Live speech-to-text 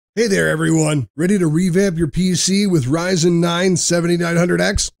Hey there everyone, ready to revamp your PC with Ryzen 9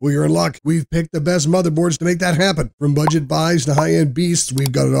 7900X? Well, you're in luck. We've picked the best motherboards to make that happen. From budget buys to high-end beasts,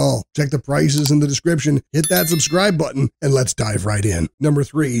 we've got it all. Check the prices in the description, hit that subscribe button, and let's dive right in. Number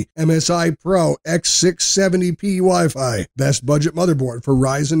 3, MSI Pro X670P Wi-Fi. Best budget motherboard for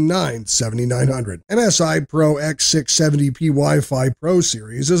Ryzen 9 7900. MSI Pro X670P Wi-Fi Pro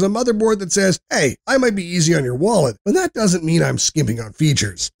Series is a motherboard that says, hey, I might be easy on your wallet, but that doesn't mean I'm skimping on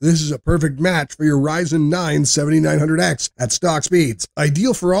features. This is a perfect match for your Ryzen 9 7900X at stock speeds.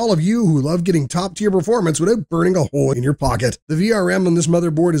 Ideal for all of you who love getting top-tier performance without burning a hole in your pocket. The VRM on this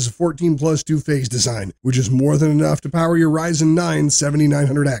motherboard is a 14 plus 2-phase design, which is more than enough to power your Ryzen 9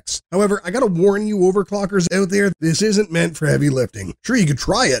 7900X. However, I gotta warn you overclockers out there, this isn't meant for heavy lifting. Sure, you could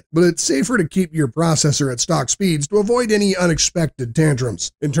try it, but it's safer to keep your processor at stock speeds to avoid any unexpected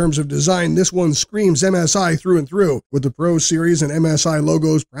tantrums. In terms of design, this one screams MSI through and through, with the Pro Series and MSI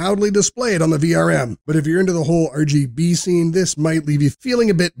logos proudly displayed on the VRM. But if you're into the whole RGB scene, this might leave you feeling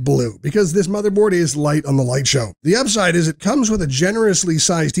a bit blue, because this motherboard is light on the light show. The upside is it comes with a generously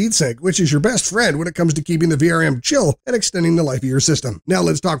sized heatsink, which is your best friend when it comes to keeping the VRM chill and extending the life of your system. Now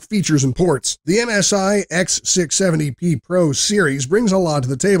let's talk features and ports. The MSI X670P Pro series brings a lot to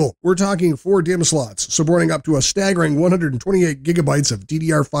the table. We're talking 4 DIMM slots, supporting up to a staggering 128 gigabytes of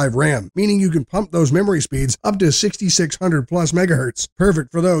DDR5 RAM, meaning you can pump those memory speeds up to 6600 plus megahertz. Perfect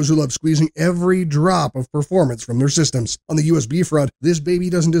for those who love squeezing every drop of performance from their systems. On the USB front, this baby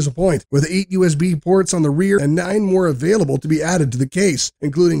doesn't disappoint, with 8 USB ports on the rear and 9 more available to be added to the case,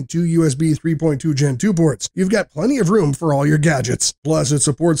 including 2 USB 3.2 Gen 2 ports. You've got plenty of room for all your gadgets. Plus, it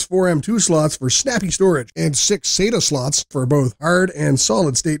supports 4 M2 slots for snappy storage and 6 SATA slots for both hard and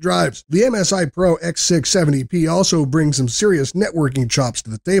solid state drives. The MSI Pro X670P also brings some serious networking chops to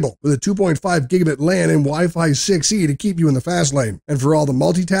the table, with a 2.5 gigabit LAN and Wi-Fi 6E to keep you in the fast lane. And for all the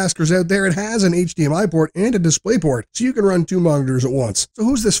multitaskers out there, it has an HDMI port and a display port, so you can run 2 monitors at once. So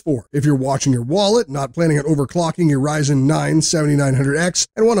who's this for? If you're watching your wallet, not planning on overclocking your Ryzen 9 7900X,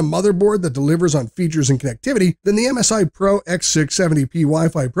 and want a motherboard that delivers on features and connectivity, then the MSI Pro X670P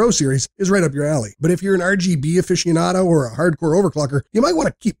Wi-Fi Pro series is right up your alley. But if you're an RGB aficionado or a hardcore overclocker, you might want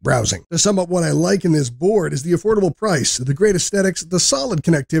to keep browsing. To sum up what I like in this board is the affordable price, the great aesthetics, the solid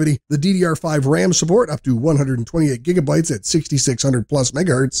connectivity, the DDR5 RAM support up to 128 gigabytes at 6600 plus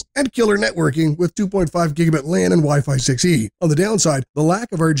megahertz, and killer networking with 2.5 gigabit LAN and Wi-Fi 6E. On the downside, the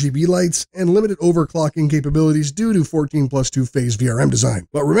lack of RGB lights and limited overclocking capabilities due to 14 plus 2-phase VRM design.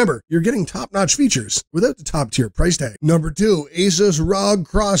 But remember, you're getting top-notch features without the top-tier price tag. Number 2, Asus ROG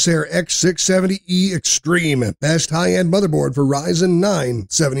Crosshair X670E Extreme. Best high-end motherboard for Ryzen 9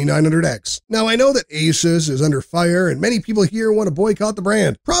 7900X. Now, I know that Asus is under fire and many people here want to boycott the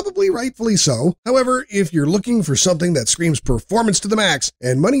brand. Probably rightfully so. However, if you're looking for something that screams performance to the max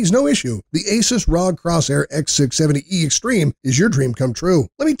and money's no issue, the Asus ROG Crosshair X670E Extreme is your dream come true.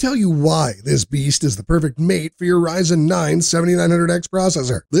 Let me tell you why this beast is the perfect mate for your Ryzen 9 7900X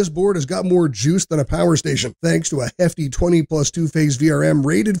processor. This board has got more juice than a power station, thanks to a hefty 20 plus 2-phase VRM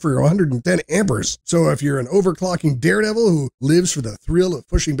rated for 110 amperes. So if you're an overclocking daredevil who lives for the thrill of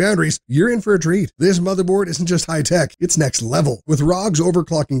pushing boundaries, you're in for a treat. This motherboard isn't just high tech, it's next level. With ROG's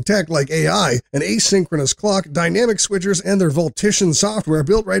overclocking tech like AI, an asynchronous clock, dynamic switchers, and their Voltition software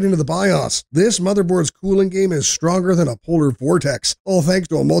built right into the BIOS. This motherboard's cooling game is stronger than a polar vortex, all thanks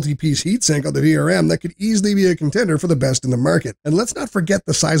to a multi-piece heatsink on the VRM that could easily be a contender for the best in the market. And let's not forget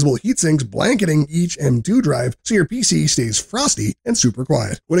the sizable heatsinks blanketing each M2 drive so your PC stays frosty and super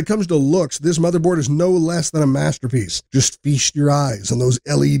quiet. When it comes to looks, this motherboard is no less than a masterpiece. Just feast your eyes on those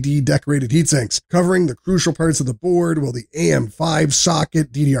LED decorated heatsinks, covering the crucial parts of the board, while the AM5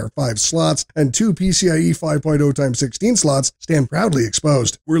 socket, DDR5 slots, and 2 PCIe 5.0x16 slots stand proudly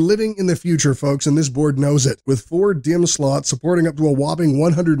exposed. We're living in the future, folks, and this board knows it. With 4 DIMM slots supporting up to a whopping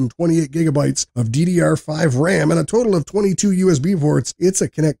 128 gigabytes of DDR5 RAM and a total of 22 USB ports, it's a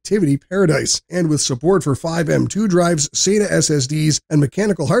connectivity paradise. And with support for 5 M2 drives, SATA SSDs, and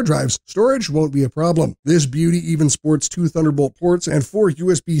mechanical hard drives, storage won't be a problem. This beauty even sports 2 Thunderbolt ports and 4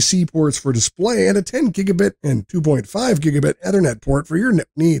 USB-C ports for display and a 10 gigabit and 2.5 gigabit Ethernet port for your NIP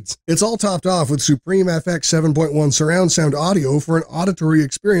needs. It's all topped off with Supreme FX 7.1 surround sound audio for an auditory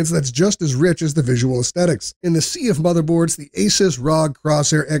experience that's just as rich as the visual aesthetics. In the sea of motherboards, the Asus ROG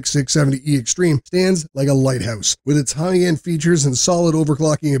Crosshair X670E Extreme stands like a lighthouse, with its high-end features and solid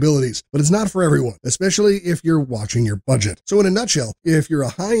overclocking abilities. But it's not for everyone, especially if you're watching your budget. So in a nutshell, if you're a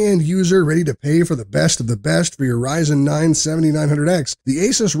high-end user ready to pay for the best of the best for your Ryzen 9 7900X, the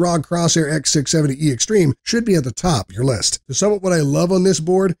Asus ROG Crosshair X670E Extreme should be at the top of your list. To sum up what I love on this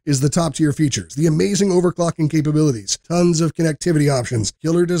board is the top-tier features, the amazing overclocking capabilities, tons of connectivity connectivity options,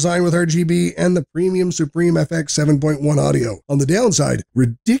 killer design with RGB, and the premium Supreme FX 7.1 audio. On the downside,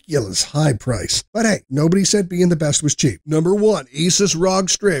 ridiculous high price. But hey, nobody said being the best was cheap. Number 1, Asus ROG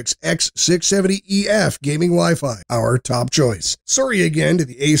Strix X670EF Gaming Wi-Fi, our top choice. Sorry again to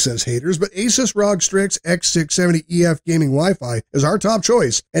the Asus haters, but Asus ROG Strix X670EF Gaming Wi-Fi is our top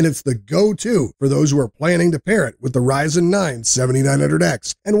choice, and it's the go-to for those who are planning to pair it with the Ryzen 9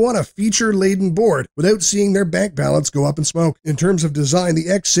 7900X and want a feature-laden board without seeing their bank balance go up in smoke. In terms of design, the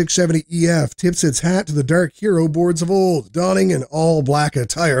X670EF tips its hat to the dark hero boards of old, donning an all-black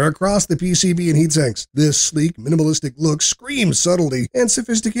attire across the PCB and heatsinks. This sleek, minimalistic look screams subtlety and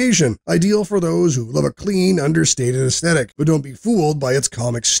sophistication, ideal for those who love a clean, understated aesthetic, but don't be fooled by its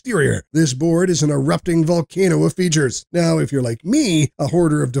calm exterior. This board is an erupting volcano of features. Now, if you're like me, a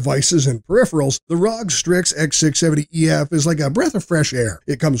hoarder of devices and peripherals, the ROG Strix X670EF is like a breath of fresh air.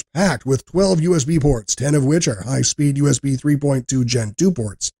 It comes packed with 12 USB ports, 10 of which are high-speed USB 3.2 Gen 2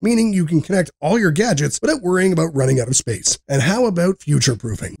 ports, meaning you can connect all your gadgets without worrying about running out of space. And how about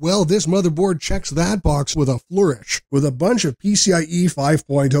future-proofing? Well, this motherboard checks that box with a flourish. With a bunch of PCIe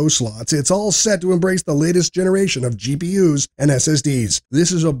 5.0 slots, it's all set to embrace the latest generation of GPUs and SSDs.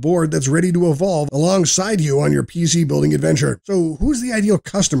 This is a board that's ready to evolve alongside you on your PC building adventure. So who's the ideal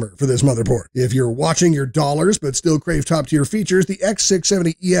customer for this motherboard? If you're watching your dollars but still crave top-tier features, the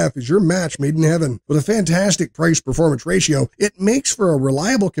X670EF is your match made in heaven. With a fantastic price-performance ratio, it makes for a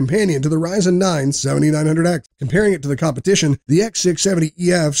reliable companion to the Ryzen 9 7900X. Comparing it to the competition, the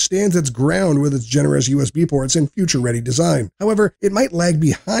X670EF stands its ground with its generous USB ports and future-ready design. However, it might lag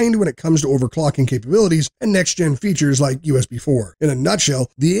behind when it comes to overclocking capabilities and next-gen features like USB 4. In a nutshell,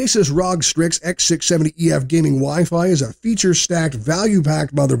 the Asus ROG Strix X670EF Gaming Wi-Fi is a feature-stacked,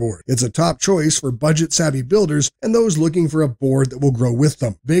 value-packed motherboard. It's a top choice for budget-savvy builders and those looking for a board that will grow with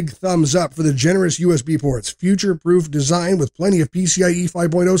them. Big thumbs up for the generous USB ports, future-proof design with plenty of PCIe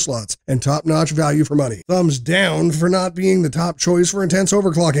 5.0 slots, and top-notch value for money. Thumbs down for not being the top choice for intense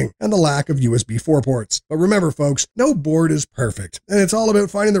overclocking and the lack of USB 4 ports. But remember, folks, no board is perfect, and it's all about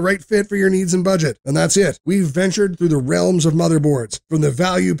finding the right fit for your needs and budget. And that's it. We've ventured through the realms of motherboards, from the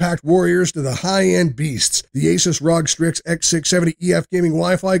value-packed warriors to the high-end beasts. The Asus ROG Strix X670EF Gaming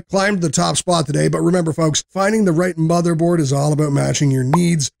Wi-Fi climbed the top spot today, but remember, folks, finding the right motherboard is all about matching your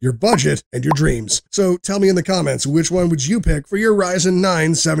needs, your budget, and your dreams. So tell me in the comments, which one would you pick for your Ryzen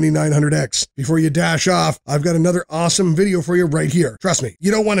 9 7900X? Before you dash off, I've got another awesome video for you right here. Trust me,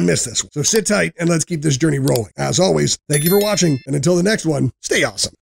 you don't want to miss this one. So sit tight and let's keep this journey rolling. As always, thank you for watching, and until the next one, stay awesome.